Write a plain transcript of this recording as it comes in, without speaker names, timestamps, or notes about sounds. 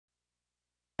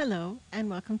Hello and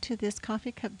welcome to this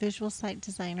Coffee Cup Visual Site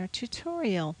Designer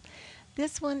tutorial.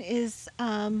 This one is,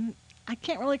 I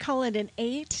can't really call it an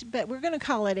 8, but we're going to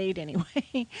call it 8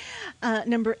 anyway.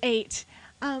 Number 8.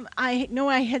 I know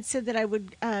I had said that I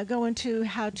would go into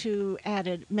how to add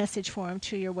a message form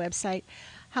to your website.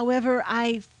 However,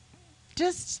 I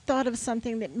just thought of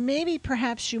something that maybe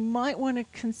perhaps you might want to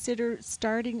consider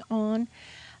starting on.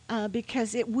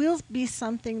 Because it will be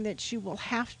something that you will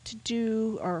have to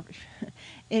do or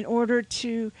in order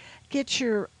to get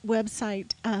your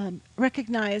website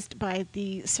recognized by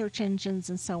the search engines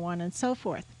and so on and so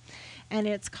forth. And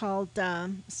it's called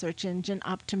Search Engine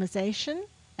Optimization,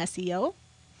 SEO.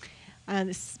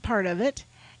 This is part of it.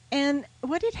 And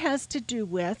what it has to do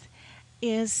with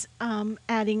is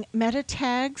adding meta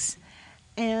tags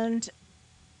and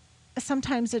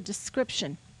sometimes a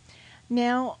description.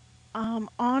 Now,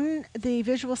 on the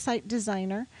Visual Site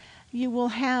Designer, you will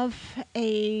have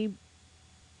a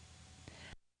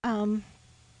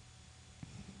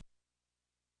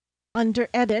under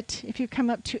Edit. If you come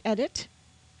up to Edit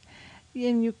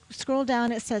and you scroll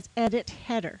down, it says Edit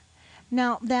Header.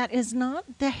 Now, that is not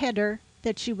the header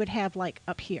that you would have like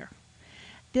up here.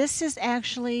 This is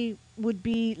actually would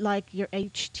be like your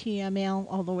HTML,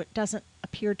 although it doesn't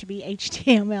appear to be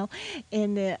HTML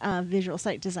in the Visual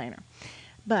Site Designer.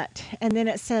 And then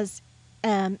it says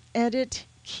edit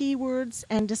keywords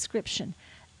and description.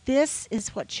 This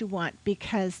is what you want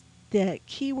because the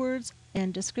keywords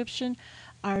and description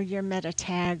are your meta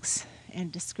tags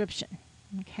and description.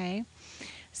 Okay,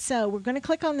 so we're going to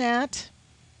click on that,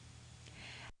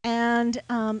 and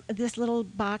this little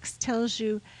box tells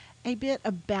you a bit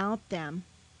about them,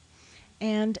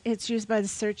 and it's used by the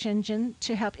search engine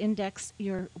to help index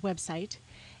your website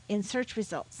in search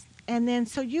results. And then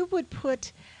so you would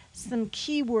put some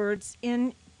keywords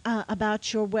in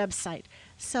about your website.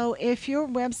 So if your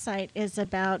website is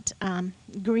about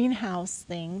greenhouse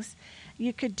things,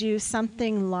 you could do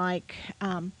something like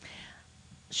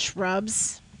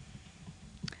shrubs,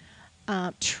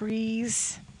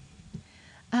 trees,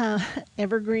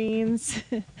 evergreens,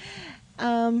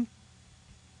 and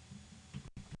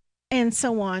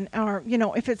so on. Or,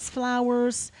 if it's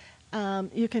flowers,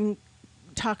 you can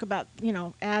talk about,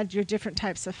 add your different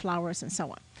types of flowers and so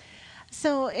on.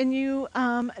 So, and you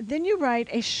then you write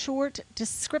a short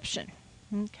description.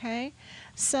 Okay,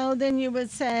 so then you would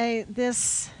say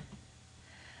this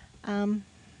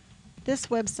this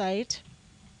website,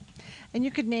 and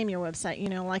you could name your website.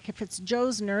 Like if it's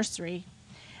Joe's Nursery,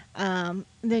 then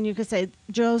you could say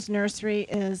Joe's Nursery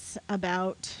is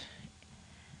about.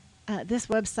 This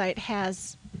website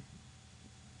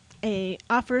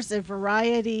offers a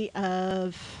variety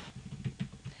of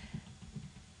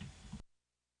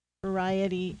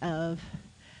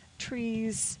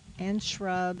trees and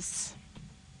shrubs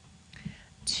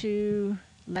to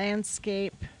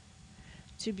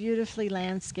beautifully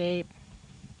landscape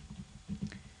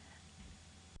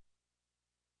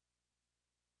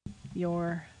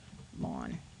your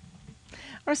lawn,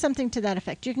 or something to that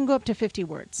effect. You can go up to 50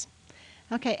 words.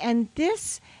 Okay, and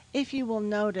this, if you will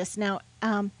notice, now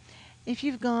if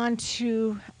you've gone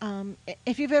to,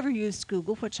 if you've ever used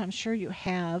Google, which I'm sure you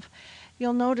have,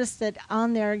 you'll notice that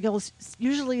on there you'll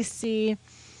usually see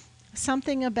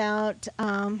something about,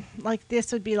 like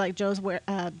this would be like Joe's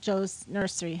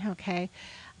Nursery, okay?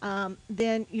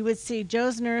 Then you would see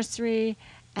Joe's Nursery,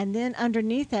 and then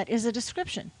underneath that is a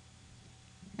description.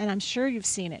 And I'm sure you've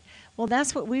seen it. Well,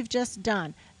 that's what we've just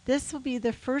done. This will be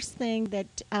the first thing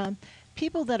that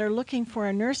people that are looking for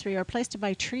a nursery or a place to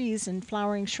buy trees and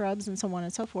flowering shrubs and so on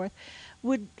and so forth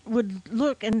would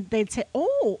look, and they'd say,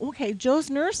 oh, okay, Joe's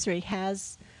Nursery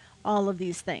has all of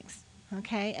these things.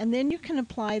 Okay, and then you can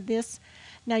apply this.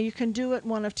 Now you can do it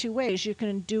one of two ways. You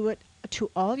can do it to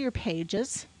all your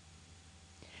pages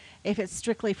if it's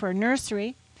strictly for a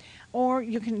nursery, or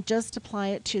you can just apply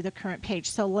it to the current page.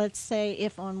 So let's say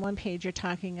if on one page you're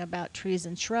talking about trees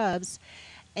and shrubs,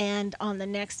 and on the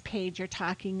next page you're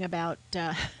talking about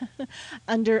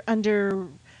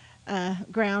underground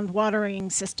watering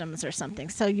systems or something.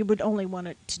 So you would only want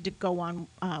it to go on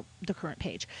the current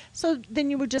page. So then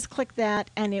you would just click that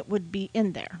and it would be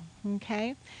in there.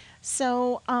 Okay,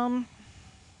 so I'm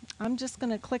just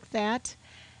going to click that,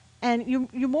 and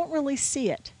you won't really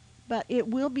see it, but it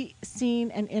will be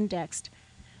seen and indexed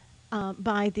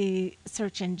by the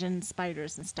search engine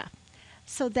spiders and stuff.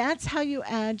 So that's how you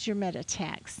add your meta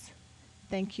tags.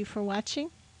 Thank you for watching,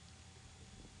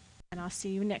 and I'll see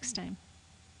you next time.